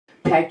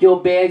pack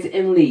your bags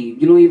and leave.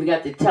 You don't even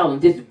got to tell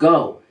them, just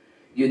go.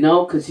 You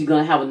know, because she's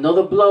going to have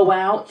another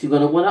blowout. She's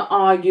going to want to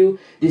argue.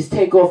 Just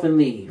take off and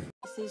leave.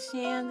 This is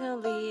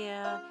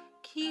Chandelier,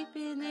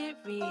 keeping it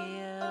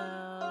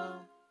real.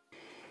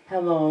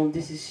 Hello,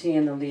 this is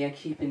Chandelier,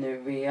 keeping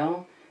it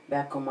real.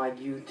 Back on my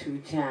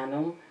YouTube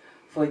channel.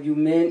 For you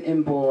men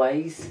and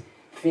boys,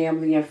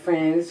 family and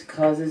friends,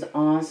 cousins,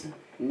 aunts,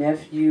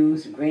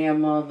 nephews,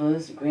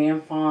 grandmothers,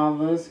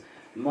 grandfathers,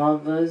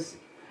 mothers,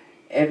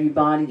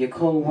 everybody, your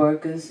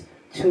co-workers,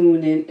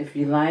 tune in if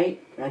you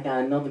like. I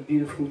got another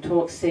beautiful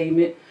talk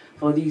segment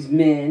for these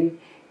men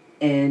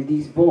and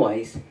these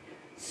boys.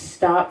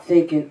 Stop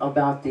thinking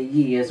about the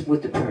years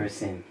with the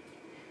person.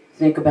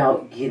 Think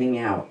about getting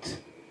out.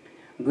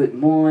 Good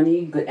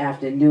morning, good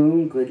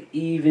afternoon, good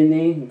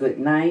evening, good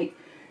night,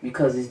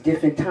 because it's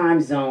different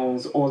time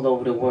zones all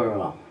over the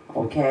world,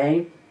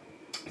 okay?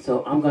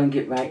 So I'm going to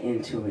get right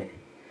into it.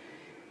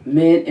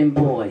 Men and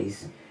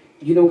boys,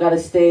 you don't got to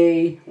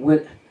stay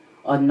with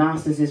a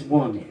narcissist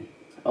woman,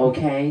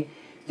 okay?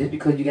 Just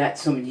because you got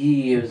some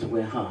years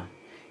with her.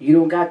 You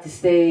don't got to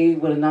stay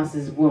with a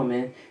narcissist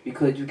woman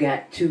because you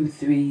got 2,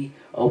 3,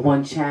 or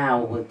 1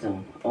 child with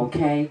them,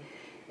 okay?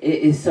 It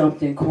is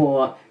something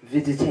called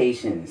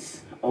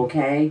visitations,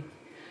 okay?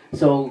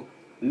 So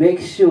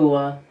make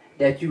sure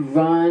that you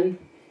run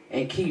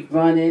and keep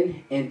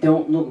running and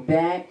don't look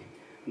back.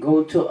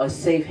 Go to a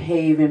safe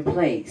haven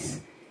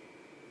place.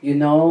 You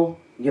know,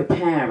 your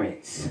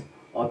parents,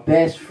 or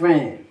best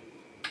friend,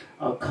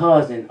 a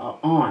cousin, or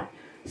aunt,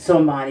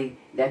 somebody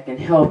that can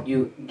help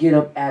you get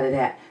up out of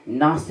that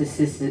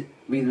narcissistic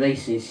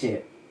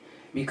relationship.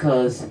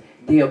 Because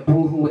they'll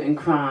boo-hoo and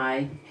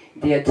cry.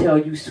 They'll tell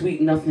you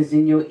sweet nothings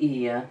in your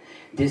ear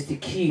just to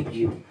keep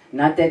you.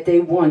 Not that they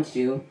want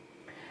you.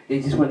 They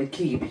just want to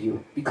keep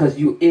you because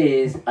you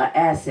is an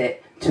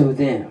asset to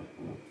them.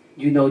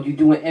 You know, you're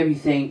doing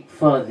everything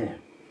for them.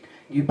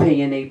 You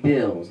paying their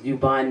bills. You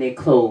buying their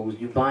clothes.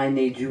 You buying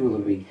their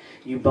jewelry.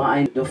 You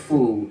buying the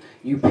food.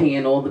 You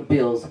paying all the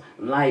bills.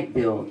 Light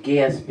bill,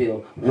 gas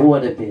bill,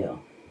 water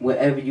bill.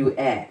 Wherever you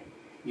at.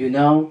 You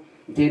know,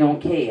 they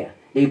don't care.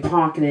 They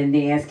parking in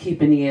theirs,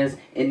 keeping theirs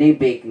in their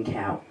bank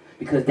account.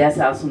 Because that's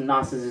how some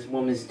narcissist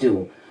women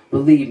do.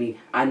 Believe me,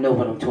 I know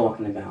what I'm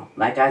talking about.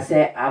 Like I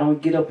said, I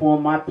don't get up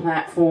on my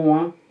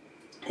platform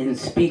and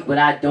speak what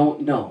I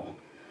don't know.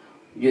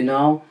 You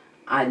know,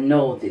 I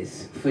know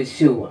this for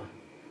sure.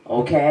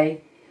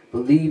 Okay?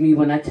 Believe me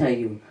when I tell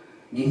you.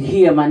 You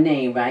hear my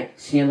name, right?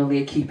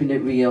 Chandelier, keeping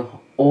it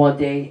real. All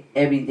day,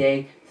 every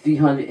day,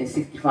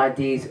 365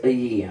 days a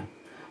year.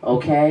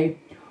 Okay?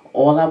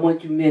 All I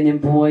want you men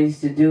and boys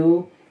to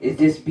do is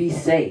just be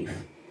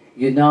safe.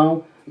 You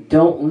know?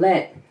 Don't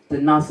let the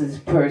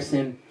narcissist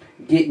person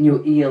get in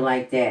your ear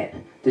like that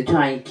to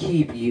try and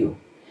keep you.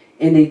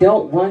 And they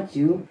don't want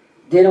you.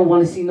 They don't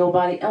want to see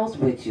nobody else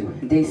with you.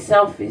 They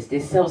selfish.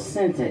 They're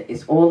self-centered.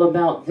 It's all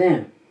about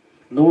them.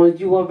 As long as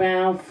you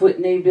around,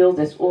 footing their bills,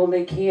 that's all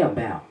they care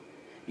about.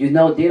 You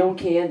know, they don't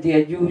care.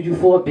 They'll use you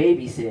for a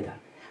babysitter.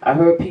 I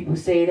heard people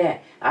say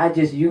that. I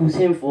just use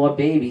him for a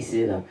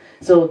babysitter.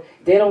 So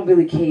they don't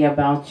really care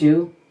about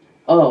you.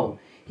 Oh,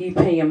 he's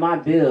paying my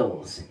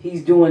bills.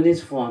 He's doing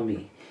this for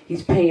me.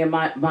 He's paying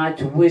my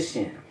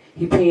tuition.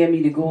 He's paying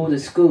me to go to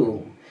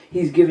school.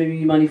 He's giving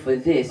me money for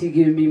this. He's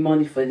giving me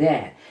money for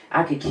that.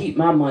 I can keep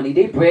my money.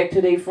 They brag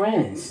to their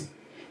friends.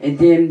 And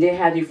then they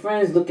have their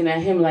friends looking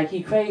at him like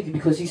he crazy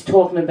because he's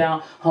talking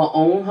about her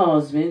own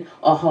husband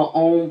or her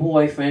own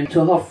boyfriend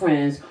to her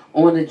friends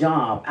on the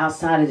job,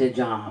 outside of the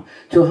job,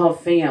 to her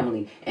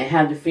family, and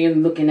have the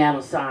family looking at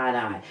him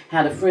side-eye,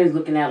 have the friends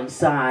looking at him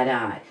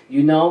side-eye,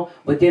 you know?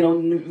 But they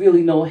don't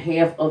really know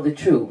half of the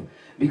truth.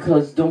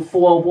 Because them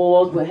 4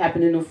 walls, what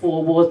happened in the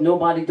 4 walls,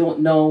 nobody don't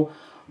know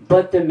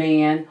but the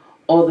man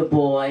or the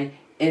boy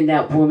and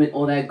that woman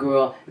or that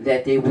girl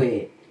that they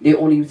with. They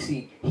only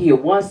hear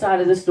one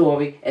side of the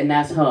story, and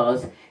that's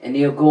hers, and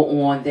they'll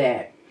go on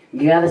that.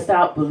 You got to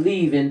stop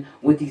believing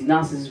what these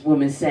narcissist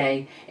women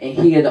say and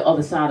hear the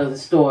other side of the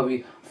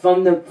story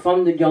from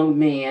the young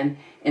man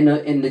and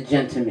the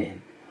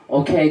gentleman.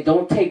 Okay?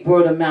 Don't take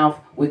word of mouth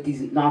with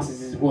these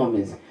narcissist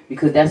women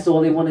because that's all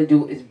they want to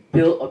do is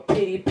build a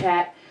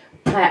pity-pat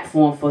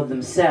platform for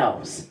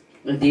themselves.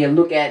 And they'll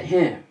look at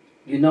him,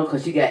 you know,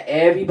 because she got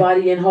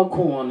everybody in her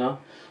corner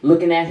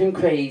looking at him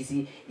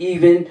crazy,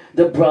 even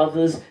the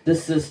brothers, the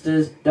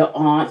sisters, the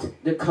aunts,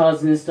 the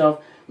cousins and stuff,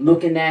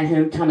 looking at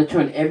him, trying to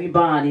turn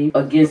everybody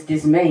against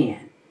this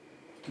man.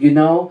 You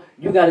know,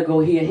 you got to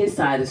go hear his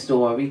side of the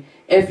story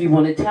if you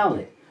want to tell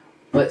it.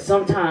 But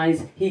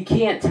sometimes he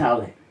can't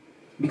tell it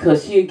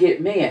because she'll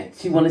get mad.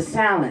 She want to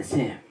silence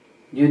him,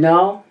 you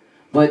know.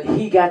 But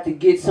he got to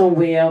get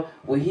somewhere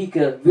where he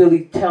could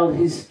really tell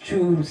his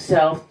true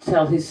self,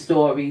 tell his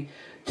story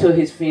to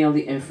his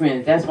family and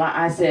friends. That's why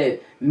I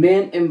said,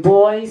 men and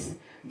boys,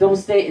 don't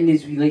stay in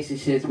these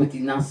relationships with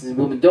these narcissist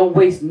women. Don't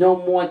waste no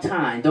more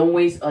time. Don't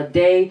waste a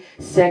day,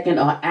 second,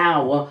 or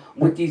hour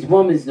with these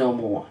women no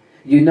more.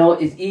 You know,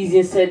 it's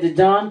easier said than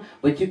done,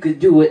 but you could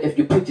do it if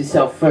you put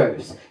yourself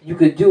first. You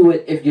could do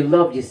it if you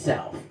love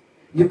yourself.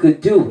 You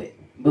could do it.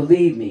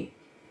 Believe me.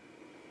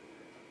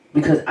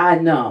 Because I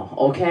know,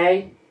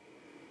 okay?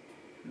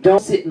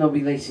 Don't sit in a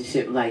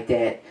relationship like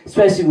that,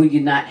 especially when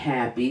you're not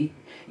happy,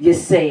 you're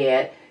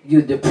sad,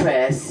 you're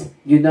depressed,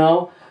 you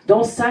know?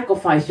 Don't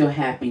sacrifice your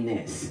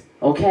happiness,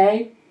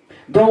 okay?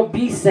 Don't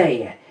be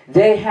sad.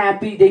 They're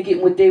happy, they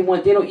get what they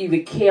want. They don't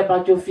even care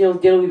about your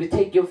feelings. They don't even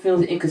take your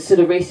feelings in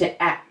consideration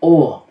at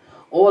all.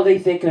 All they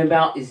thinking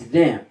about is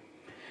them.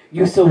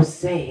 You're so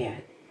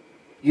sad.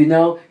 You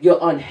know, you're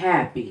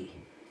unhappy.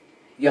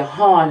 Your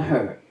heart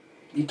hurt.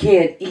 You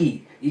can't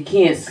eat. You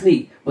can't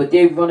sleep. But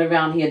they run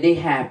around here, they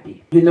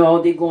happy. You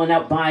know, they going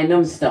out buying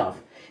them stuff.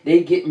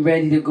 They getting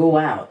ready to go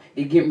out.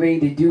 They getting ready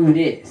to do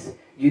this.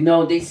 You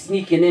know, they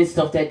sneaking in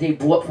stuff that they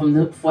bought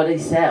for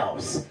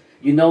themselves.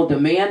 You know, the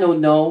man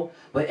don't know,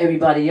 but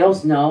everybody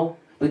else know.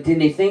 But then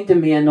they think the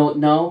man don't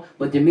know,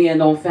 but the man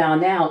don't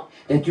found out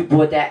that you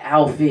bought that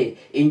outfit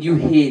and you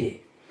hid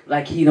it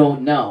like he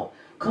don't know.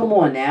 Come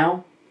on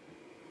now.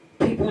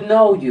 People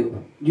know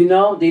you. You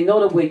know, they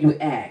know the way you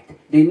act.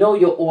 They know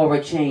your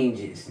aura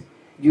changes.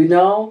 You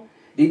know,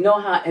 they know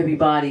how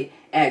everybody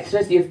acts,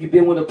 especially if you've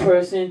been with a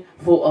person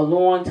for a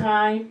long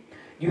time.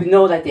 You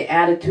know that the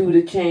attitude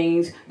will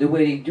change, the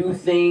way they do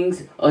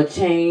things will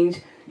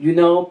change. You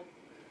know,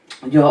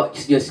 your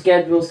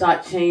schedule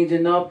starts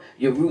changing up,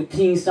 your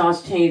routine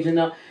starts changing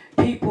up.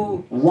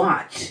 People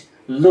watch,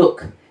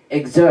 look,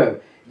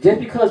 observe. Just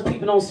because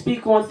people don't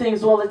speak on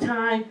things all the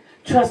time,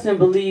 trust and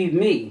believe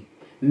me,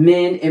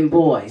 men and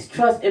boys.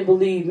 Trust and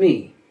believe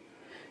me.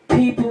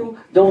 People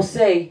don't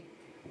say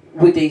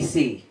what they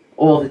see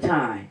all the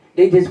time.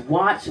 They just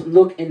watch,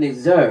 look, and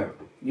observe.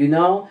 You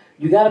know?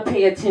 You got to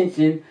pay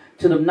attention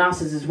to the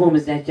narcissist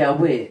women that y'all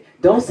with.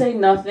 Don't say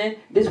nothing.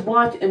 Just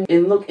watch and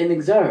look and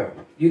observe.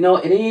 You know,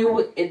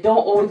 it don't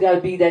always got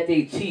to be that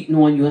they cheating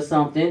on you or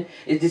something.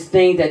 It's just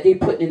things that they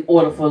put in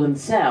order for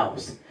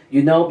themselves.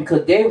 You know,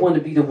 because they want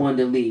to be the one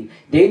to leave.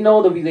 They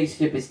know the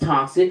relationship is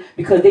toxic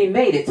because they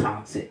made it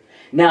toxic.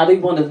 Now they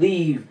want to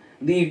leave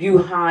you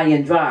high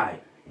and dry.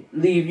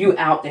 Leave you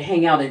out to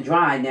hang out and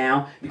dry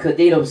now because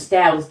they don't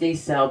establish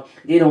themselves.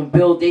 They don't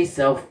build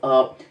themselves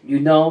up. You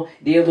know,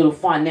 they're a little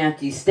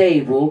financially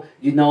stable,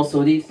 you know,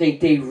 so they think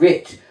they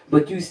rich.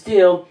 But you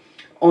still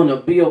on a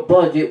bill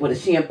budget with a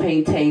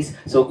champagne taste,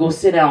 so go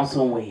sit down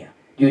somewhere.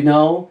 You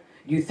know,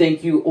 you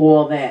think you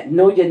all that.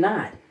 No, you're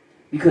not.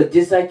 Because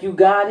just like you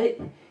got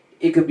it,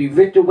 it could be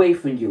ripped away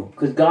from you.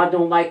 Because God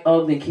don't like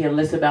ugly and care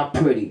less about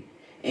pretty.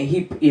 And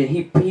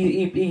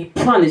he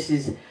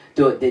punishes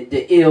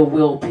the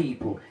ill-will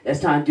people that's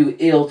trying to do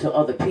ill to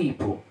other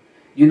people.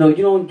 You know,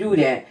 you don't do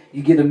that.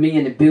 You get a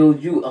man to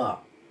build you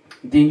up.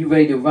 Then you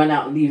ready to run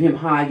out and leave him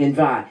high and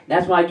dry.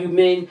 That's why you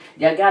men,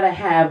 you gotta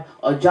have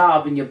a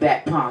job in your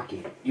back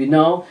pocket. You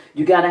know,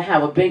 you gotta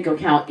have a bank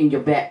account in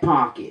your back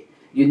pocket.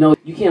 You know,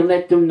 you can't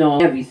let them know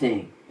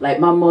everything. Like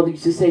my mother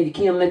used to say, you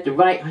can't let the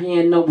right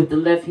hand know what the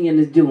left hand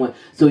is doing.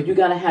 So you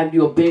gotta have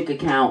your bank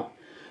account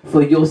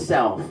for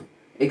yourself.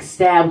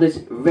 Established,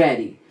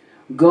 ready.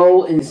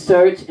 Go and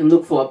search and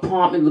look for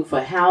apartments, look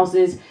for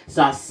houses,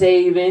 start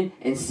saving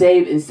and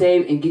save and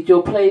save and get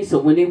your place. So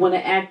when they want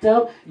to act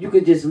up, you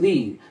can just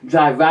leave.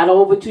 Drive right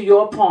over to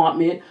your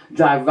apartment,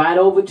 drive right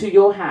over to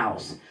your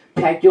house,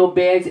 pack your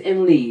bags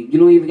and leave. You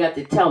don't even got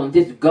to tell them,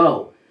 just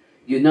go.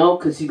 You know,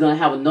 because you're going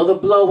to have another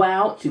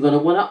blowout. You're going to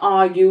want to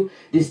argue.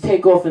 Just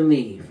take off and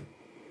leave.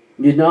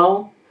 You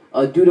know,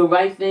 do the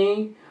right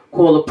thing,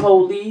 call the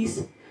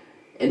police.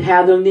 And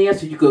have them there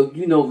so you could,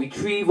 you know,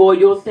 retrieve all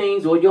your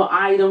things, all your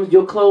items,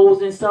 your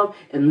clothes and stuff,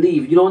 and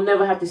leave. You don't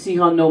never have to see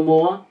her no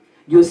more.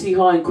 You'll see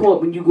her in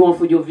court when you're going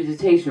for your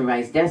visitation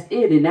rights. That's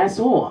it, and that's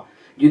all.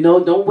 You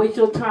know, don't waste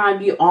your time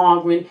be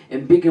arguing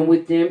and bickering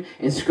with them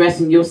and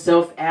stressing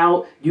yourself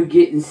out. You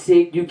getting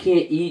sick, you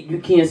can't eat, you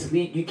can't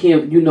sleep, you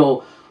can't, you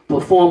know,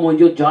 perform on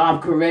your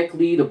job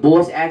correctly. The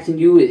boss asking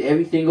you, is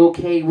everything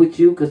okay with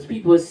you? Because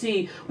people will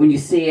see when you're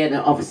sad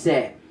and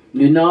upset.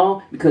 You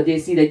know, because they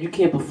see that you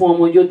can't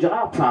perform on your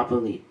job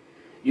properly.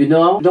 You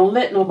know, don't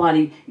let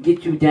nobody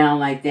get you down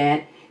like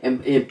that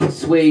and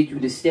persuade you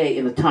to stay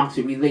in a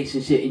toxic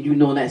relationship. And you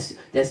know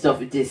that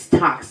stuff is just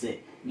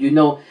toxic. You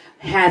know,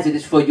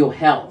 hazardous for your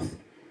health.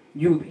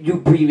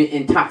 You breathing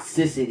in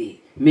toxicity,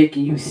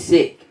 making you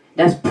sick.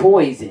 That's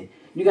poison.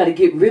 You got to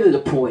get rid of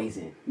the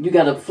poison. You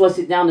got to flush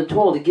it down the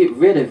toilet, get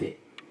rid of it.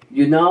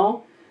 You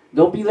know,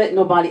 don't be letting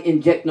nobody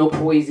inject no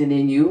poison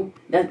in you.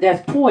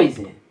 That's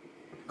poison.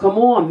 Come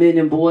on, men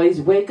and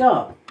boys, wake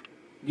up.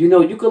 You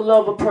know, you could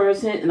love a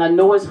person, and I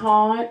know it's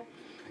hard.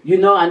 You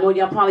know, I know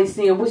y'all probably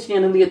seeing what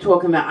Shannon Leah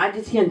talking about. I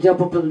just can't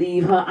jump up and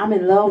leave her. I'm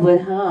in love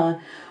with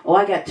her. Oh,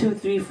 I got 2,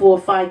 3, 4,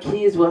 5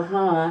 kids with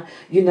her.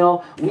 You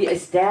know, we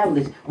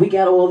established. We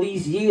got all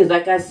these years.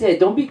 Like I said,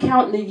 don't be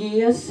counting the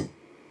years.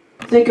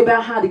 Think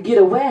about how to get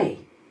away.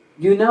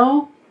 You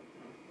know?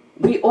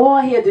 We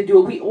all had to do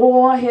it. We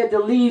all had to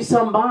leave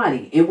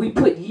somebody, and we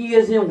put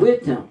years in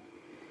with them.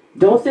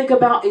 Don't think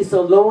about it's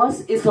a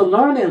loss. It's a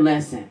learning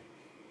lesson.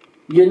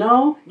 You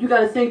know, you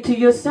got to think to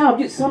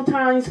yourself.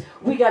 Sometimes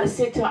we got to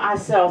sit to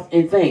ourselves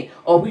and think,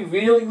 are we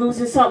really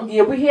losing something?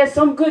 Yeah, we had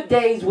some good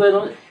days with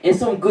them and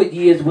some good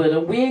years with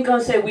them. We ain't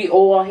going to say we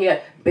all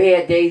had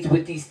bad days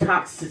with these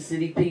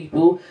toxicity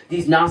people,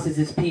 these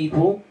narcissist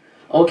people,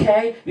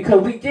 okay?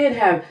 Because we did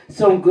have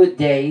some good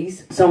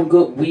days, some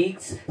good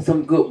weeks,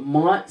 some good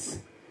months,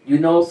 you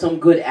know, some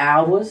good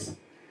hours,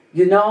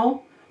 you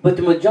know? But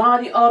the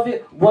majority of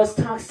it was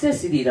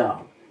toxicity,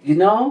 though, you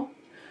know?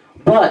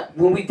 But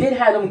when we did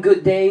have them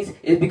good days,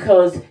 it's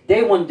because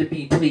they wanted to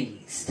be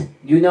pleased.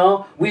 You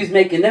know, we was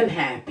making them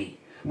happy.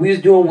 We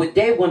was doing what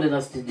they wanted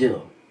us to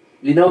do.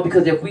 You know,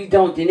 because if we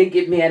don't, then they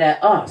get mad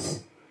at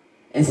us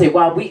and say,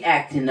 why we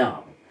acting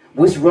up?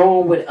 What's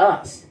wrong with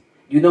us?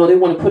 You know, they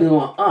want to put it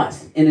on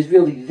us, and it's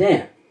really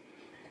them.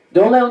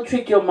 Don't let them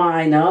trick your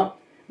mind up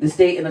to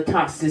stay in a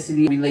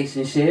toxicity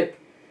relationship.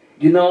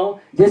 You know,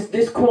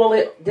 just call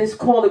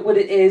it what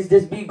it is.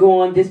 Just be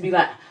going. Just be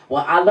like,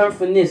 well, I learned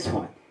from this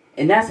one.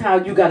 And that's how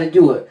you got to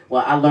do it.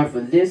 Well, I learned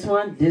from this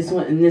one, and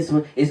this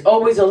one. It's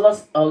always a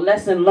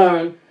lesson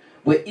learned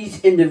with each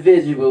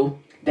individual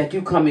that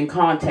you come in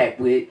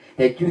contact with,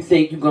 that you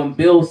think you're going to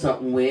build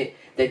something with,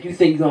 that you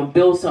think you're going to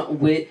build something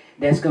with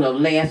that's going to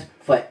last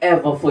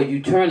forever, for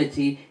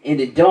eternity, and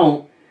it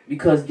don't,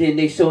 because then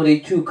they show their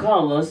true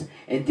colors,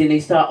 and then they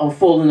start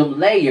unfolding them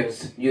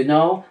layers, you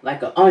know,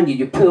 like an onion.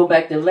 You peel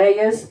back the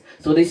layers,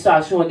 so they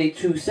start showing their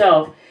true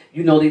self.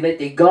 You know, they let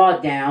their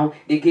guard down,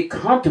 they get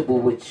comfortable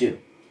with you.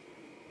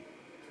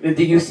 And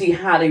then you see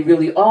how they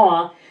really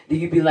are, then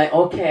you be like,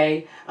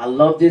 okay, I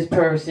love this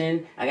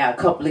person. I got a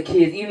couple of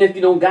kids. Even if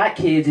you don't got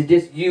kids, it's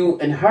just you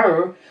and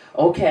her.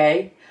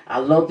 Okay, I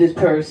love this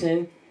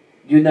person,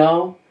 you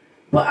know,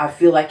 but I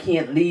feel I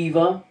can't leave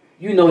her.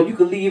 You know, you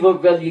can leave her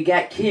whether you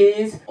got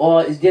kids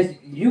or it's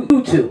just you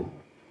two.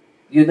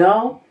 You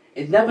know,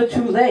 it's never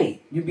too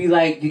late. You be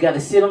like, you got to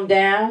sit them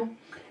down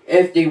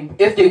if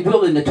they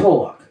willing to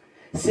talk.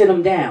 Sit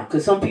them down,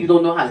 because some people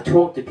don't know how to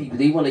talk to people.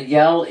 They want to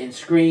yell and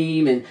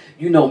scream and,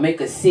 you know, make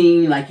a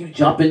scene like you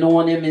jumping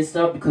on them and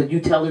stuff because you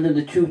telling them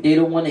the truth. They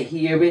don't want to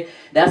hear it.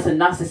 That's a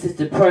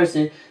narcissistic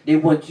person. They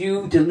want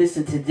you to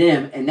listen to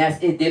them, and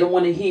that's it. They don't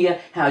want to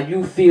hear how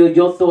you feel,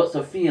 your thoughts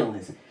or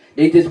feelings.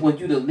 They just want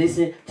you to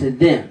listen to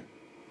them.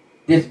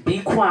 Just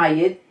be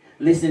quiet,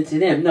 listen to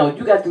them. No,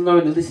 you got to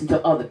learn to listen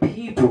to other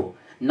people.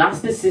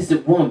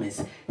 Narcissistic women.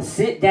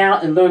 Sit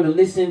down and learn to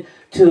listen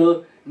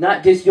to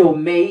not just your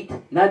mate,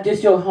 not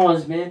just your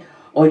husband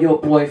or your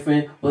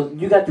boyfriend, but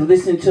you got to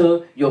listen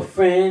to your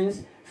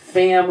friends,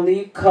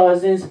 family,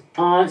 cousins,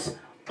 aunts,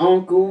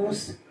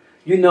 uncles,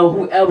 you know,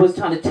 whoever's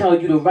trying to tell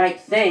you the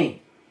right thing,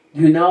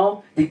 you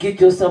know, to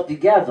get yourself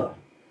together.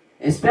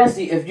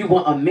 Especially if you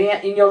want a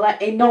man in your life.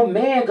 Ain't no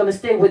man gonna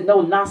stay with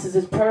no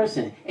narcissist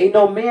person. Ain't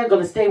no man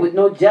gonna stay with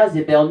no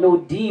Jezebel, no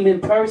demon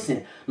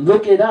person.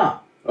 Look it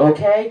up,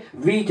 okay?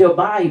 Read your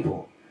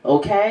Bible,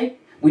 okay?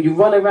 When you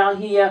run around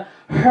here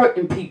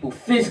hurting people,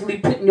 physically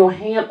putting your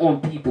hand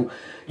on people,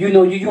 you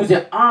know, you're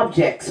using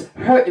objects,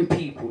 hurting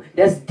people.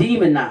 That's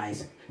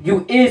demonized.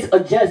 You is a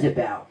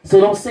Jezebel.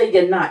 So don't say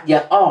you're not, you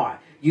are.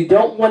 You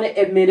don't want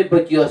to admit it,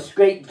 but you're a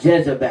straight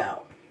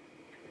Jezebel.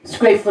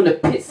 Straight from the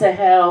pits of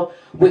hell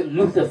with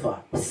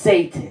Lucifer,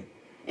 Satan.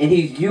 And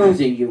he's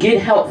using you.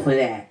 Get help for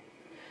that.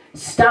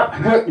 Stop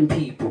hurting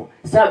people.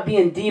 Stop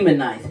being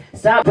demonized.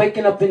 Stop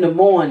waking up in the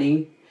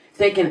morning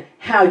thinking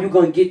how you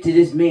going to get to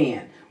this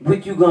man.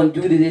 What you going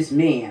to do to this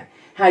man.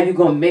 How you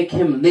going to make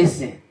him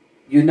listen.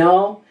 You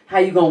know? How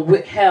you going to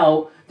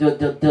withhold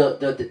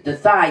the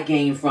thigh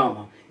game from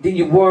him. Then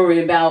you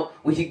worry about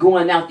when you're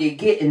going out there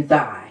getting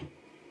thigh.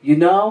 You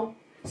know?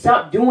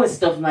 Stop doing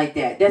stuff like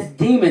that. That's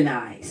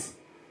demonized.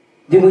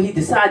 Then when he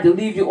decides to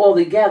leave you all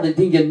together,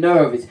 then you're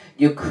nervous.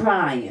 You're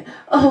crying.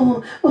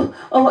 Oh,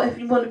 if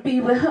you want to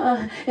be with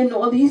her and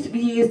all these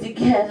years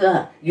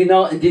together. You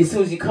know, and then as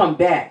soon as you come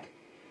back,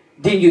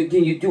 then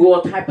you do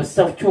all type of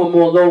stuff to him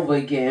all over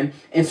again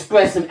and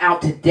stress him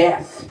out to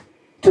death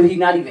till he's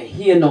not even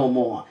here no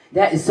more.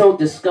 That is so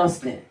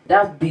disgusting.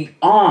 That's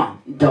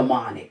beyond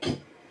demonic.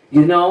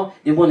 You know,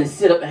 they want to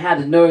sit up and have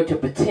the nerve to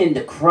pretend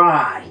to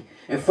cry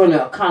in front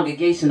of a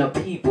congregation of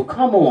people.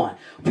 Come on.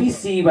 We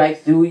see right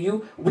through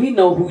you. We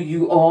know who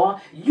you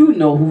are. You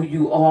know who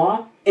you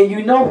are. And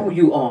you know who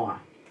you are.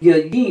 You're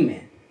a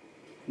demon.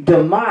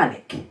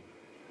 Demonic.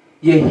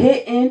 You're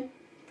hitting.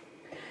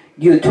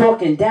 You're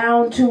talking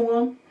down to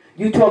him.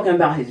 You're talking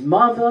about his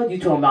mother. You're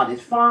talking about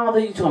his father.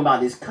 You're talking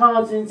about his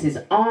cousins, his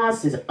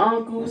aunts, his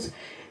uncles,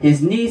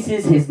 his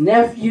nieces, his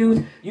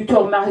nephews. You're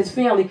talking about his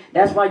family.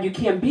 That's why you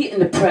can't be in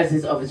the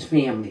presence of his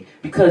family.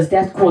 Because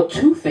that's called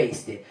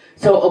two-faced.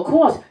 So, of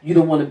course, you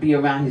don't want to be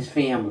around his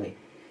family.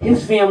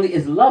 His family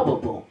is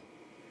lovable.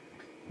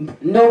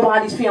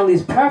 Nobody's family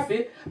is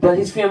perfect, but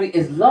his family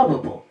is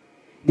lovable.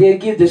 They'll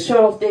give the shirt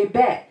off their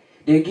back.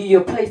 They'll give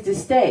you a place to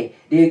stay.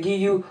 They'll give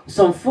you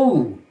some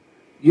food.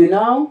 You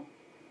know?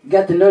 You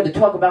got the nerve to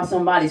talk about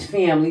somebody's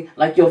family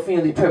like your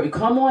family's perfect.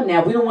 Come on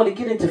now. We don't want to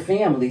get into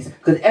families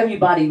because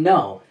everybody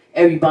know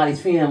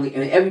everybody's family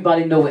and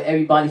everybody know what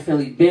everybody's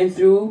family been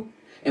through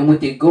and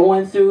what they're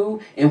going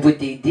through and what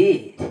they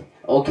did.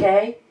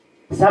 Okay?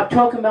 Stop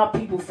talking about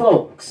people,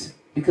 folks,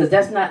 because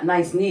that's not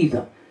nice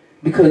neither.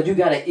 Because you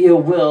got an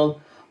ill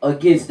will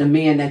against the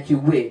man that you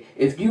with.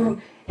 If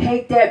you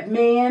hate that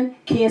man,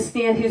 can't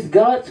stand his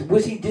guts,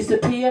 wish he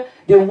disappear,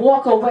 then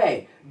walk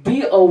away.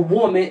 Be a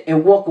woman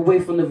and walk away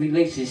from the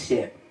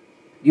relationship.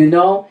 You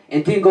know?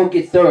 And then go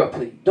get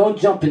therapy. Don't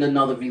jump in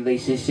another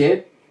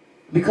relationship.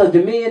 Because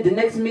the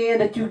next man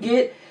that you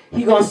get,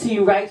 he gonna see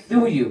right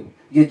through you.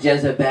 Your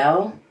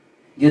Jezebel,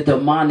 your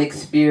demonic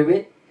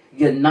spirit,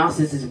 your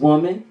narcissist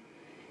woman.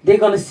 They're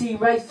gonna see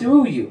right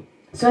through you.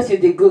 Especially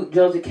if they're good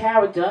judge of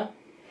character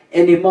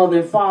and their mother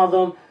and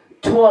father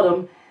taught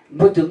them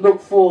what to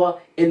look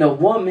for in a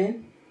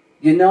woman,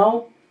 you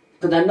know?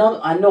 Because I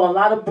know a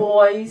lot of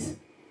boys,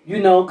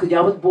 you know, because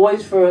y'all was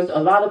boys first,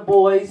 a lot of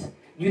boys,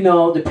 you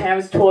know, the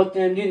parents taught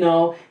them, you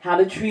know, how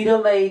to treat a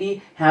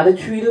lady, how to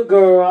treat a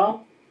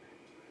girl,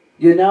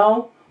 you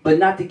know? But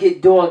not to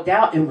get dogged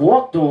out and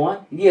walked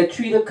on. Yeah,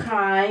 treat her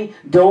kind,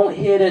 don't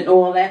hit and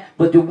all that.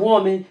 But the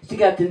woman, she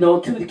got to know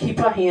too to keep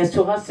her hands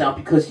to herself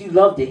because she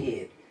loved to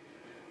hit.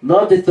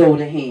 Loved to throw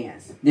the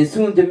hands. Then as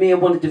soon as the man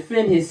want to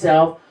defend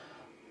himself,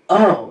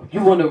 oh,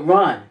 you want to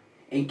run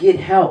and get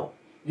help.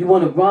 You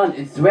want to run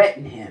and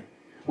threaten him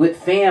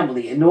with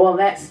family and all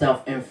that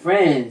stuff and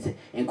friends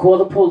and call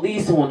the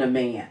police on the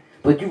man.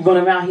 But you run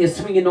around here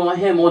swinging on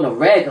him on a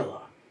regular.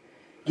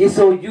 Get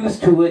so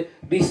used to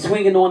it, be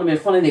swinging on them in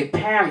front of their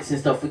parents and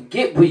stuff.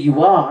 Forget where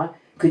you are,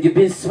 because you've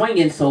been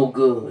swinging so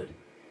good.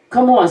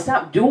 Come on,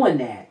 stop doing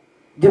that.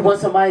 You want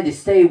somebody to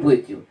stay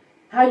with you.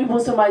 How you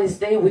want somebody to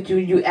stay with you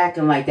and you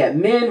acting like that?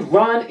 Men,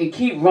 run and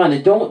keep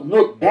running. Don't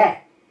look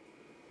back.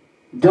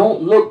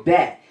 Don't look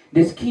back.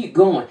 Just keep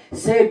going.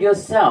 Save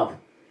yourself.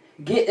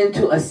 Get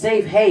into a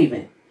safe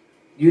haven.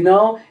 You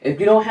know, if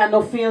you don't have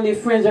no family or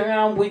friends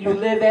around where you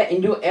live at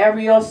in your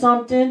area or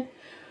something,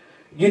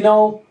 you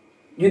know,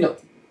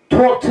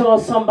 talk to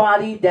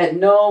somebody that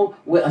know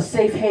where a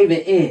safe haven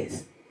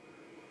is.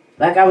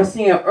 Like I was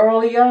saying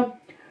earlier,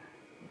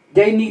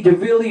 they need to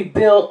really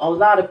build a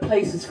lot of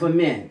places for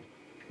men.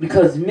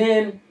 Because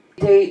men,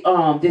 they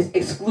just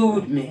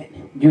exclude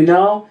men, you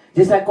know?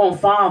 Just like on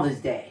Father's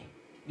Day.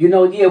 You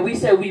know, yeah, we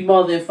say we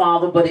mother and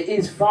father, but it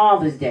is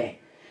Father's Day.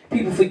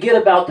 People forget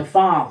about the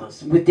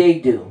fathers, what they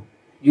do.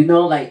 You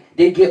know, like,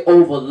 they get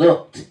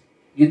overlooked.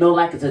 You know,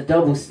 like it's a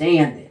double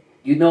standard.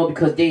 You know,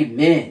 because they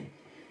men.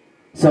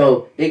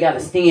 So they got to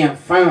stand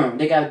firm.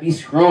 They got to be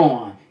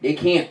strong. They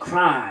can't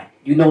cry.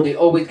 You know, they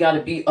always got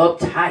to be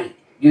uptight.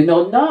 You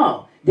know,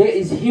 no. There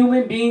is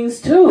human beings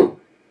too.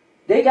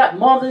 They got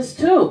mothers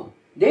too.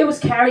 They was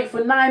carried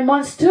for 9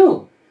 months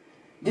too.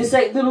 Just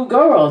like little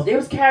girls. They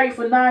was carried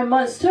for 9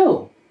 months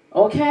too.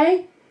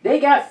 Okay? They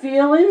got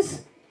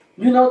feelings.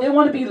 You know, they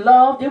want to be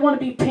loved. They want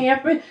to be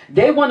pampered.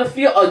 They want to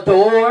feel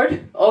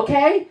adored.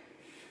 Okay?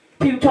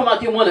 People talking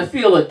about they want to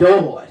feel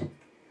adored.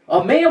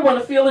 A man want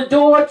to feel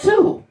adored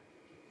too.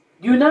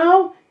 You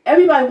know?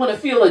 Everybody want to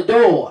feel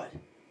adored.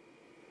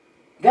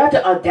 Got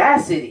the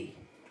audacity.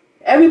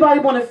 Everybody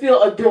want to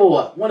feel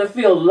adored. Want to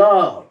feel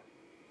loved.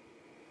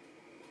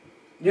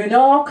 You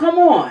know? Come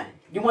on.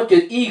 You want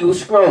your ego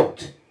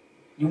stroked.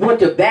 You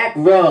want your back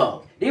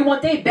rubbed. They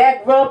want their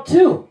back rubbed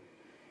too.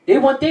 They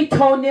want their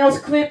toenails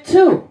clipped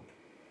too.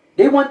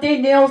 They want their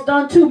nails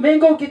done too. Men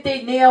go get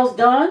their nails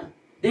done.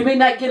 They may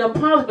not get them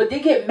polished, but they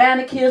get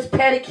manicures,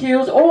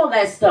 pedicures, all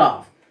that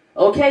stuff.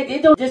 Okay?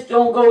 They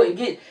don't go and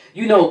get,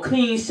 you know,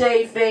 clean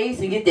shaved face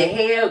and get their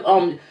hair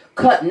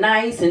cut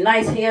nice and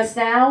nice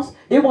hairstyles.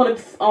 They want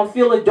to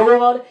feel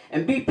adored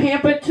and be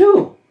pampered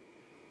too.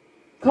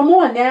 Come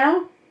on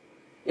now.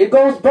 It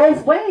goes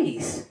both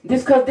ways.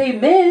 Just because they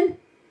men,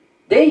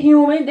 they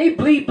human, they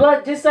bleed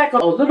blood just like a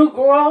little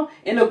girl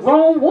and a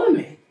grown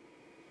woman.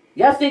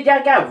 Y'all think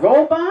y'all got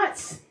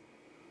robots?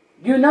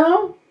 You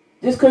know?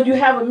 Just because you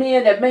have a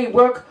man that may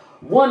work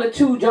 1 or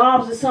 2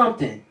 jobs or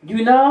something.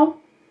 You know?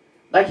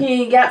 Like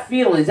he ain't got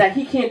feelings. Like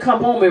he can't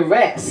come home and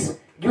rest.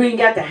 You ain't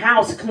got the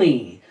house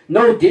clean.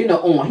 No dinner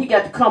on. He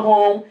got to come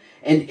home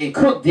and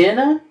cook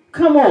dinner?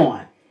 Come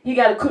on. He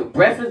got to cook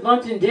breakfast,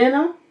 lunch, and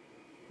dinner?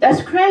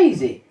 That's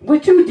crazy.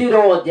 What you did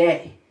all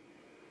day.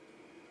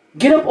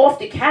 Get up off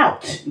the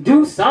couch.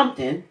 Do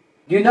something.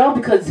 You know,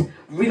 because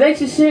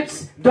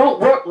relationships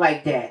don't work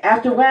like that.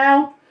 After a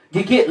while,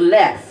 you get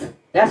left.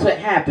 That's what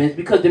happens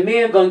because the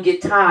man gonna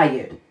get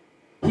tired.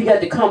 He got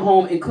to come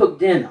home and cook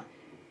dinner.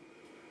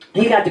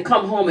 He got to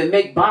come home and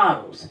make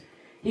bottles.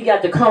 He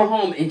got to come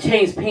home and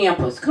change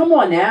Pampers. Come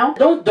on now.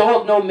 Don't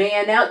dog no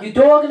man out. You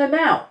dogging him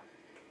out.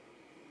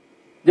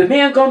 The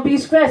man gonna be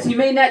stressed. He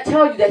may not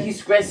tell you that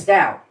he's stressed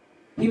out.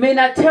 He may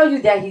not tell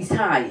you that he's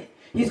tired.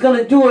 He's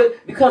gonna do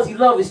it because he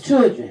loves his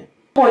children.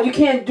 Come on, you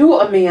can't do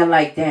a man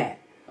like that.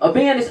 A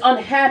man is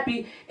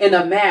unhappy in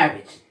a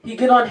marriage. He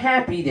get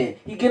unhappy then.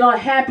 He get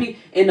unhappy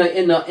in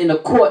a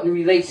courting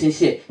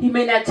relationship. He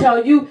may not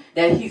tell you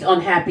that he's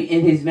unhappy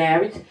in his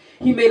marriage.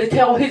 He may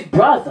tell his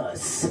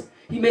brothers.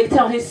 He may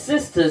tell his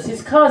sisters,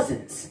 his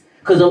cousins.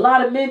 Because a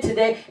lot of men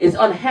today is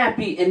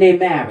unhappy in their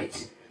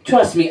marriage.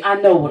 Trust me, I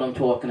know what I'm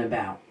talking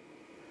about.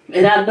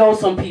 And I know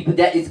some people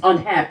that is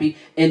unhappy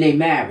in their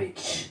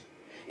marriage.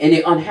 and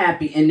they're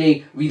unhappy in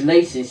their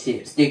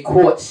relationships, their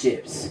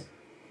courtships.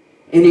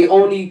 And they're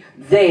only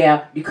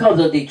there because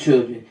of their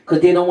children,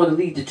 because they don't want to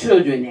leave the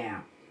children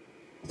now.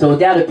 So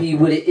that'll be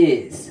what it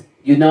is.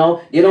 You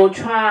know, they don't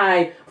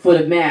try for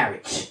the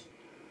marriage.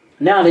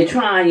 Now they're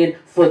trying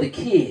for the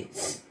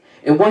kids.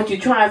 And once you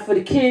try for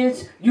the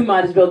kids, you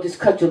might as well just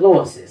cut your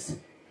losses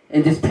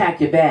and just pack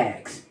your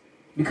bags.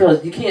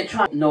 Because you can't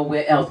try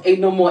nowhere else.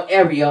 Ain't no more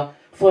area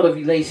for the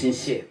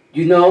relationship.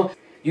 You know,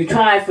 you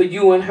try for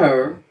you and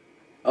her,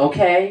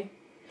 okay?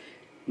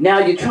 Now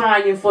you're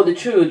trying for the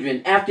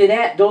children. After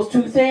that, those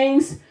two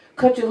things,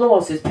 cut your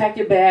losses, pack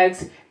your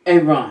bags,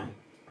 and run.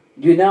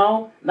 You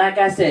know, like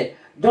I said,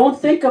 don't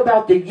think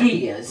about the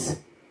years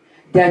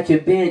that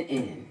you've been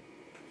in.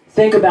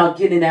 Think about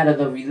getting out of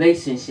the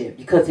relationship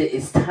because it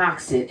is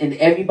toxic, and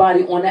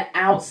everybody on the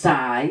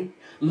outside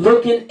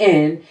looking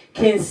in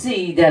can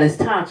see that it's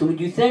toxic. When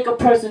you think a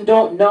person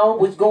don't know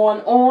what's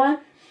going on,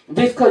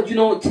 just because you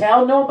don't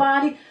tell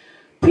nobody,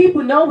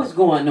 people know what's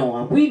going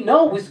on. We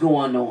know what's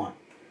going on.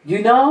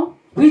 You know?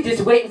 We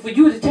just waiting for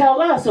you to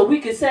tell us so we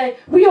can say,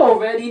 we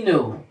already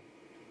knew.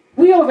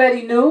 We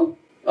already knew.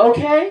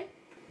 Okay?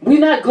 We're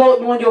not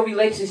gloating on your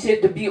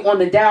relationship to be on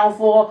the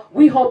downfall.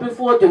 We hoping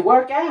for it to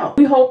work out.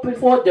 We hoping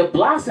for it to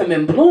blossom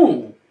and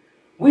bloom.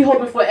 We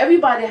hoping for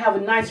everybody to have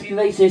a nice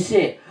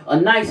relationship, a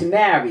nice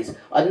marriage,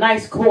 a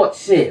nice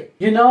courtship,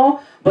 you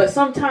know? But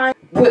sometimes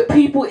with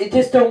people, it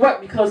just don't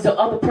work because the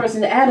other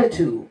person's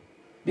attitude.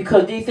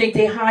 Because they think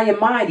they high and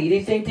mighty.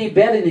 They think they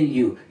better than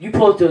you. You're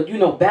supposed to, you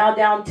know, bow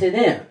down to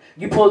them.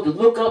 You're supposed to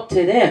look up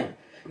to them.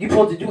 You're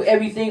supposed to do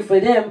everything for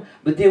them,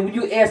 but then when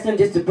you ask them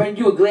just to bring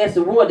you a glass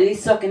of water, they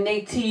sucking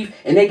their teeth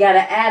and they got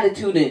an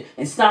attitude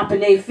and stomping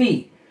their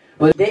feet.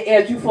 But they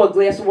ask you for a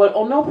glass of water,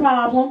 oh, no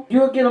problem.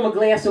 You'll get them a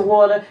glass of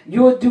water.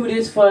 You'll do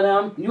this for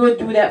them. You'll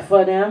do that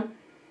for them.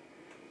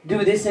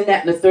 Do this and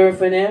that and the third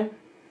for them.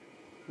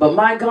 But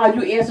my God,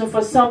 you asking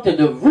for something,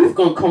 the roof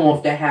gonna come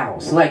off the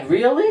house. Like,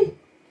 really?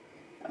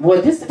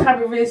 Well, this is the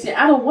type of relationship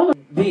I don't want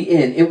to be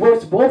in. It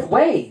works both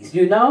ways,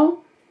 you know?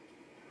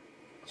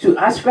 Shoot,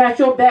 I scratch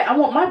your back. I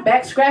want my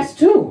back scratched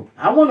too.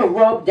 I want to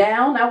rub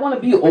down. I want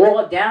to be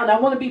oiled down. I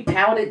want to be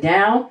powdered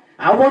down.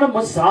 I want a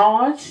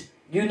massage.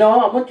 You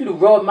know, I want you to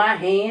rub my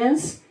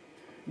hands.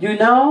 You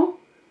know?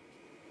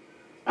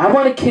 I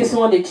want to kiss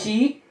on the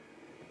cheek.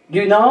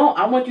 You know?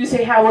 I want you to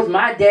say, how was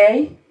my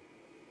day?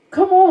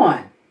 Come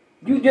on.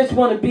 You just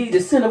want to be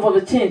the center of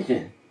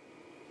attention.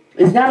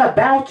 It's not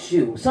about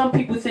you. Some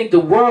people think the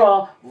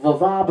world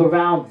revolves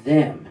around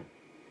them.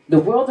 The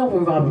world don't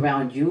revolve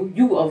around you.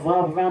 You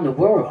revolve around the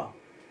world.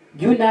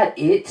 You're not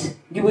it.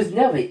 You was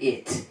never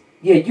it.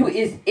 Yeah, you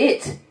is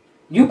it.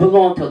 You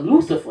belong to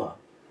Lucifer.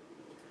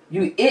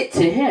 You it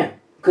to him.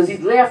 Because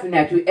he's laughing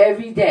at you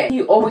every day.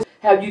 He always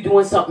have you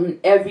doing something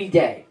every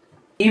day.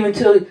 Even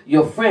to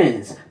your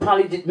friends.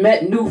 Probably just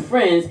met new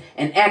friends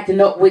and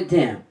acting up with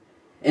them.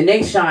 And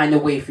they shine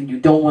away from you.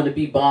 Don't want to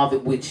be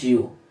bothered with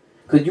you.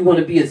 Because you want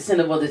to be a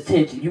center of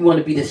attention. You want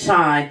to be the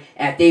shine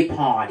at their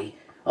party.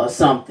 Or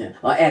something,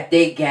 or at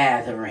their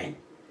gathering,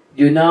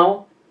 you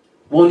know?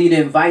 Won't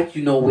even invite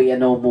you nowhere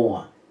no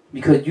more,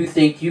 because you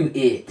think you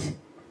it.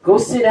 Go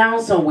sit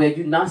down somewhere,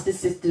 you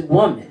narcissistic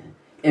woman,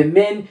 and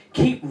men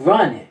keep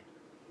running.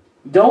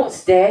 Don't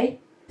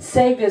stay,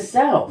 save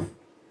yourself.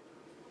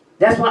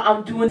 That's why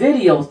I'm doing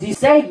videos, these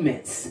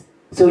segments,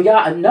 so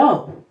y'all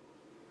know.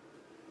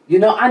 You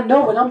know, I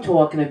know what I'm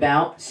talking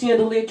about.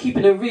 Chandelier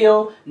keeping it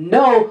real,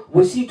 know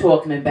what she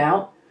talking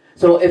about.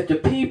 So if the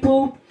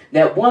people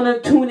that want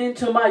to tune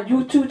into my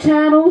YouTube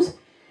channels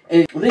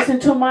and listen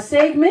to my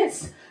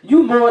segments,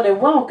 you more than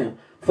welcome.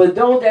 For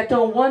those that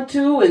don't want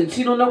to and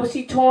she don't know what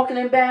she talking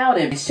about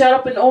and shut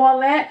up and all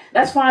that,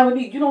 that's fine with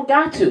me. You don't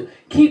got to.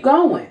 Keep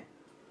going.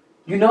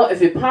 You know,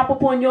 if it pop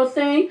up on your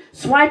thing,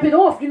 swipe it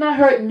off. You're not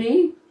hurting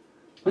me.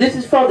 This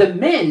is for the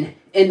men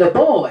and the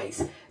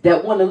boys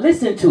that want to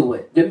listen to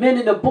it. The men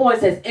and the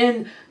boys that's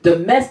in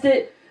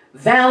domestic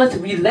violence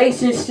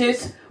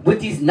relationships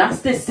with these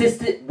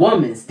narcissistic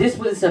women. This is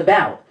what it's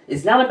about.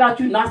 It's not about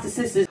you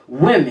narcissistic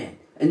women.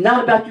 It's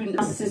not about you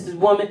narcissistic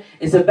women.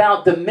 It's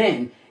about the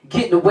men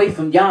getting away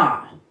from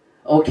y'all.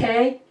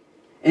 Okay?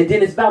 And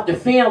then it's about the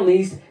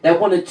families that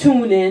want to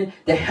tune in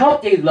to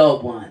help their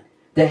loved one.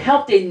 To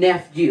help their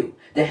nephew.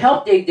 To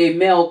help their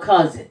male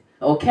cousin.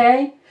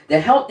 Okay? To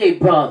help their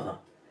brother.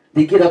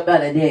 To get up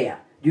out of there.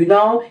 You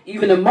know?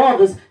 Even the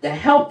mothers to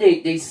help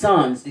their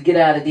sons to get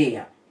out of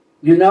there.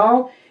 You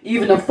know?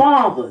 Even the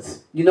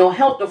fathers. You know?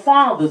 Help the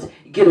fathers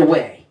get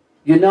away.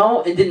 You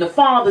know, and then the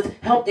fathers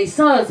help their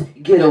sons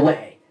get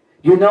away.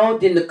 You know,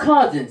 then the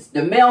cousins,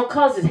 the male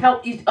cousins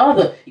help each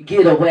other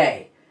get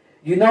away.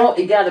 You know,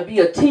 it got to be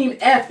a team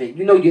effort.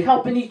 You know, you're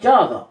helping each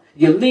other.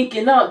 You're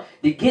linking up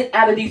to get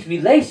out of these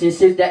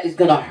relationships that is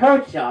going to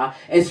hurt y'all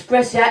and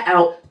stress y'all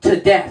out to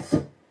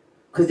death.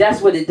 Because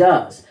that's what it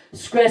does.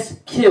 Stress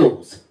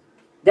kills.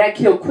 That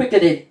kills quicker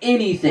than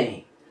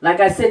anything.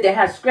 Like I said, they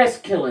have stress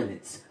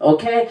killings.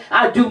 Okay?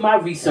 I do my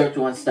research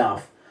on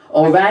stuff.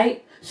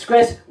 Alright?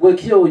 Stress will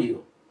kill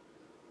you.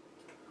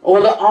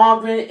 all the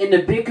arguing and the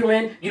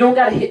bickering. You don't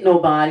got to hit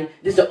nobody.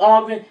 Just the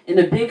arguing and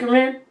the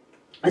bickering.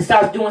 It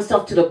starts doing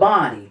stuff to the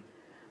body.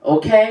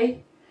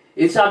 Okay?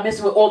 It starts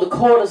messing with all the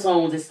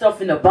cortisones and stuff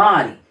in the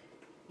body.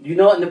 You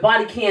know, and the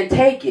body can't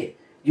take it.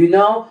 You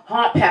know,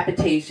 heart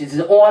palpitations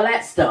and all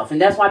that stuff.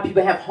 And that's why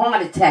people have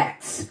heart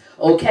attacks.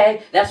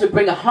 Okay? That's what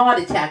bring a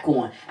heart attack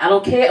on. I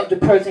don't care if the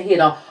person had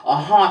a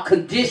heart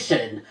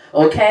condition.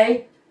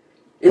 Okay?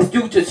 It's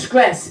due to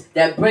stress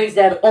that brings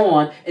that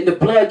on. And the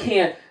blood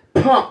can't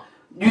pump,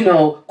 you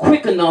know,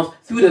 quick enough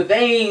through the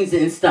veins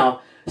and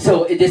stuff.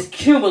 So it just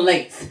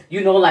accumulates,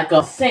 you know, like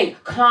a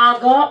sink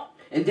clog up.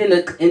 And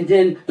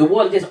then the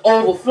water just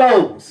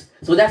overflows.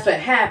 So that's what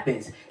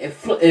happens.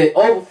 It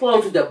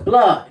overflows with the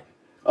blood.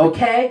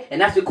 Okay?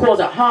 And that's what causes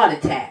a heart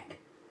attack.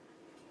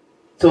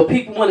 So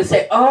people want to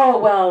say, oh,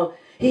 well,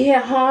 he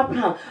had heart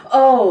problem.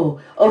 Oh,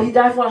 he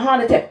died from a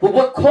heart attack. But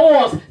what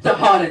caused the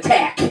heart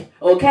attack?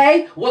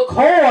 Okay? What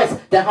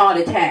caused the heart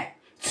attack?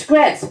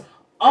 Stress.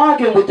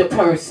 Arguing with the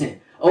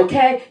person.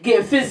 Okay?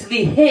 Getting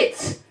physically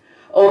hit.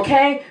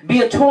 Okay?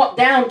 Being talked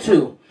down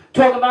to.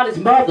 Talking about his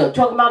mother.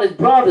 Talking about his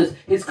brothers,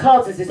 his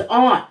cousins, his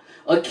aunt.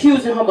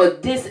 Accusing him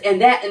of this and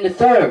that and the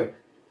third.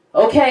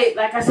 Okay?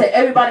 Like I said,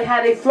 everybody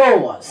had their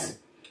flaws.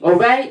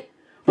 Alright?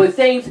 But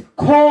things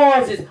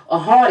causes a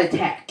heart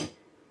attack.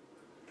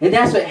 And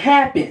that's what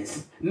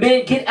happens.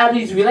 Men get out of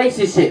these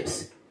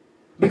relationships.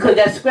 Because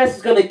that stress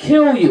is going to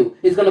kill you.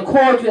 It's going to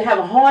cause you to have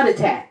a heart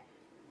attack.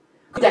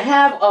 To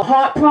have a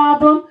heart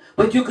problem,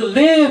 but you can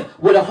live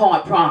with a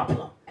heart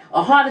problem.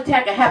 A heart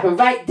attack can happen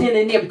right then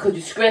and there because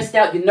you're stressed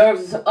out, your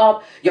nerves are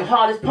up, your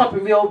heart is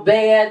pumping real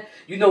bad,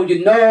 you know,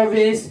 you're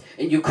nervous,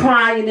 and you're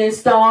crying and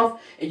stuff,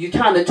 and you're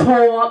trying to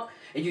talk,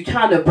 and you're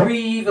trying to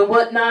breathe and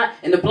whatnot,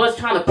 and the blood's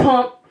trying to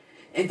pump,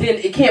 and then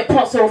it can't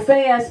pump so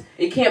fast,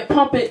 it can't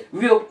pump it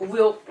real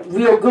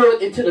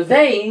good into the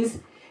veins,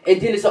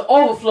 and then it's an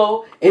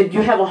overflow, and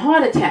you have a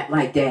heart attack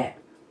like that.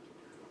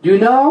 You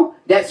know?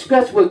 That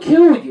stress will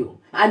kill you.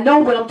 I know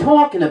what I'm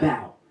talking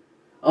about.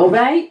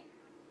 Alright?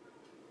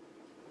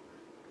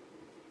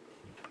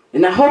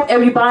 And I hope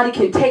everybody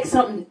can take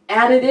something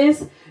out of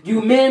this.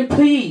 You men,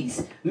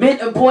 please. Men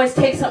and boys,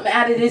 take something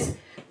out of this.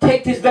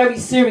 Take this very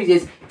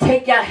serious.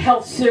 Take your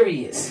health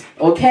serious.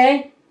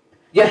 Okay?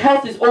 Your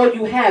health is all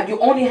you have. You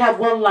only have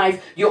one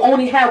life. You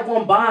only have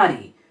one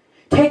body.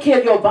 Take care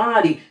of your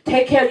body.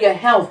 Take care of your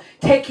health.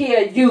 Take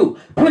care of you.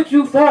 Put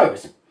you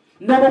first.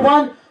 Number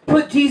one,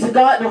 put Jesus,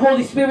 God, and the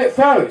Holy Spirit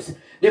first.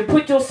 Then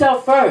put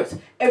yourself first.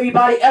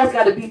 Everybody else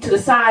got to be to the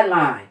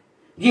sideline.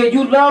 Yeah,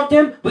 you love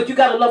them, but you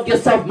got to love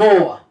yourself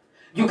more.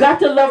 You got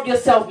to love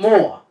yourself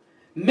more.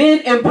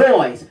 Men and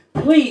boys,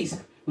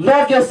 please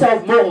love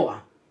yourself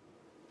more.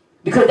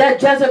 Because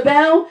that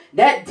Jezebel,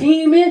 that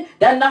demon,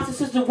 that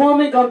narcissistic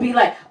woman going to be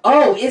like,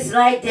 oh, it's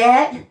like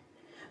that?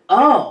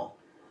 Oh,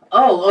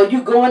 are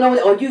you going over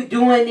there? Are you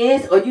doing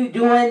this? Are you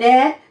doing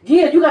that?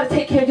 Yeah, you got to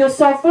take care of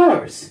yourself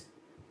first.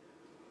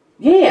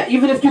 Yeah,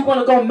 even if you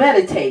want to go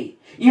meditate.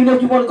 Even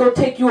if you want to go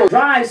take you a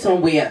drive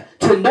somewhere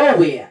to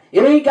nowhere.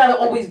 It ain't got to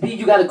always be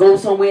you got to go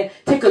somewhere.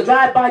 Take a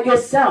drive by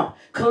yourself.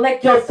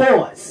 Collect your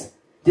thoughts.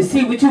 To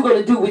see what you're going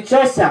to do with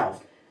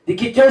yourself. To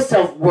get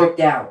yourself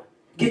worked out.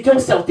 Get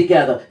yourself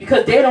together.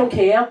 Because they don't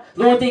care. As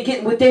long as they're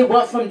getting what they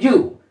want from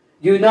you.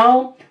 You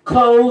know?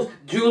 Clothes,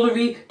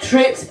 jewelry,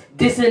 trips,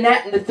 this and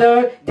that and the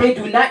third. They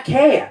do not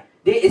care.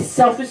 They is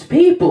selfish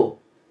people.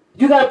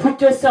 You got to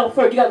put yourself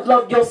first. You got to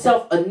love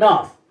yourself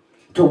enough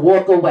to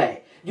walk away.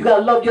 You got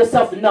to love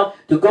yourself enough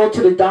to go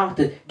to the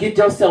doctor. Get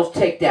yourself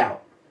checked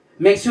out.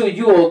 Make sure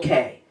you're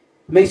okay.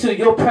 Make sure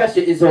your pressure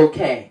is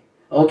okay.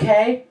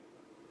 Okay?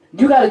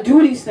 You got to do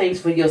these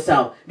things for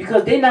yourself.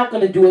 Because they're not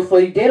going to do it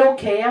for you. They don't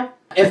care.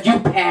 If you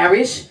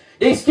perish,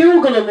 they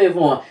still going to live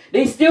on.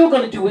 They still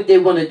going to do what they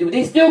want to do.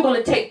 They still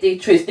going to take their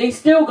trips. They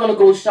still going to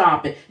go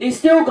shopping. They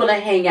still going to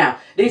hang out.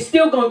 They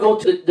still going to go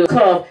to the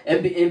club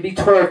and be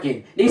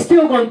twerking. They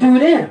still going to do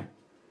them.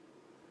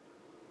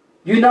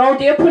 You know,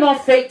 they'll put on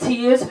fake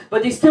tears,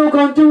 but they still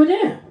gonna do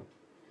them.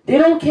 They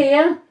don't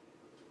care.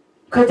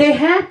 Because they're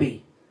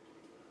happy.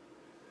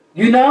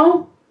 You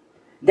know?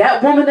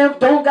 That woman that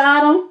don't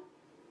got them.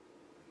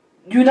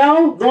 You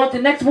know? The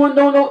next one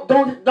don't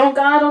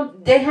got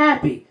them. They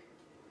happy.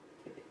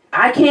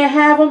 I can't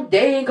have them.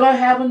 They ain't gonna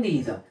have them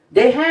neither.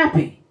 They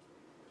happy.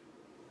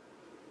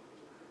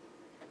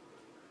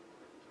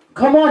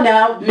 Come on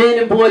now, men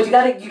and boys. You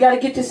gotta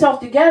get yourself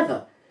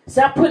together.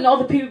 Stop putting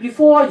other people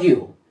before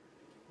you.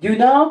 You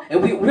know?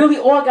 And we really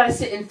all got to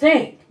sit and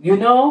think. You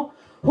know?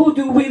 Who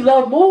do we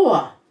love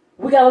more?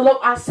 We got to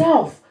love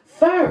ourselves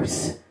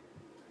first.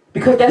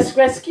 Because that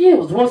stress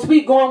kills. Once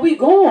we gone, we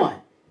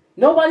gone.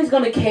 Nobody's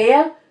going to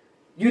care.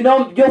 You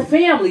know, your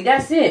family,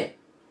 that's it.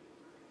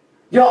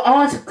 Your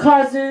aunts,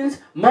 cousins,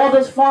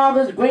 mothers,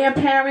 fathers,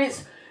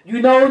 grandparents,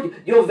 you know,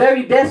 your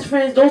very best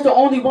friends, those are the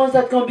only ones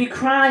that's going to be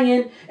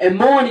crying and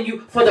mourning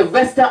you for the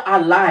rest of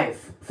our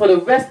life. For the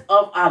rest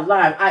of our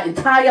life. Our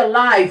entire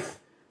life.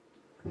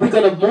 We're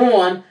going to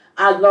mourn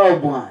our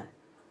loved one.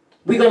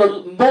 We're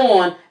going to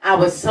mourn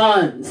our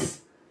sons,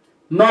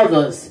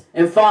 mothers,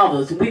 and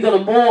fathers. We're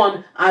going to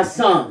mourn our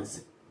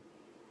sons.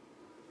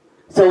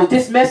 So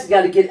this message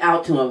got to get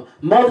out to them.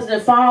 Mothers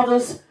and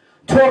fathers,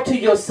 talk to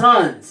your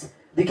sons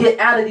to get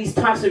out of these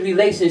toxic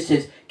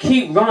relationships.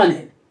 Keep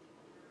running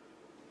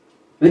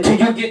until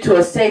you get to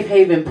a safe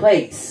haven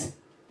place.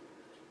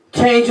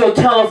 Change your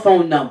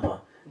telephone number.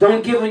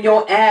 Don't give them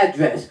your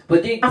address.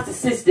 But they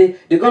narcissistic.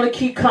 They're going to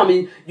keep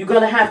coming. You're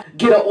going to have to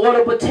get an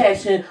order of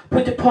protection.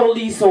 Put the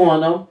police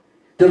on them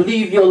to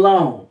leave you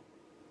alone.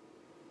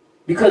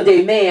 Because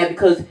they're mad.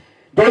 Because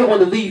they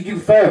want to leave you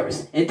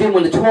first. And then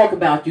want to talk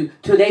about you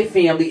to their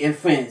family and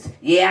friends.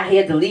 Yeah, I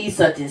had to leave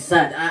such and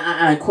such.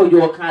 And call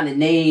you all kind of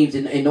names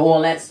and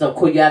all that stuff.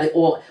 Call you out of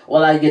all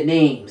out of your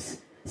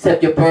names.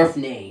 Except your birth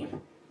name.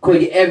 Call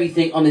you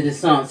everything under the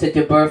sun. Except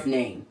your birth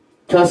name.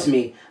 Trust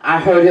me. I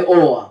heard it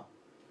all.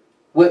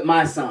 With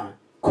my son.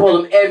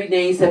 Call him every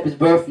name except his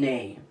birth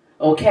name.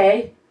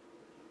 Okay?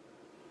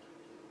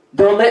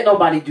 Don't let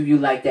nobody do you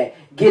like that.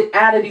 Get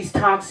out of these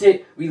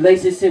toxic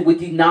relationships with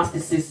these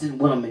narcissistic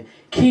women.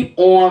 Keep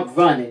on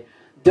running.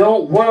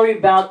 Don't worry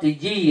about the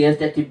years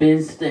that you've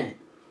been spent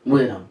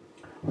with them.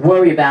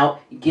 Worry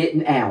about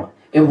getting out.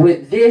 And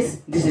with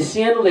this is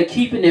Chandelier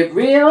Keeping It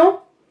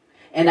Real.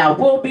 And I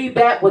will be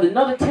back with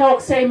another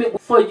talk segment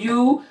for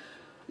you,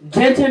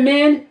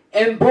 gentlemen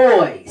and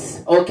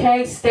boys.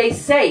 Okay? Stay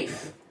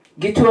safe.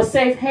 Get to a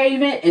safe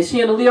haven. And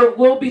Chandelier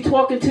will be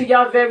talking to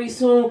y'all very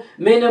soon.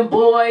 Men and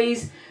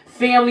boys,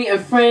 family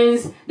and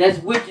friends that's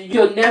with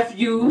your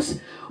nephews,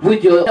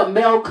 with your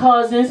male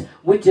cousins,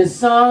 with your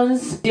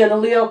sons.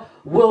 Chandelier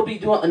will be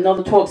doing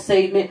another talk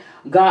segment.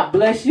 God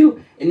bless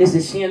you. And this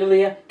is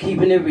Chandelier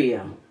Keeping It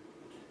Real.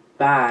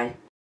 Bye.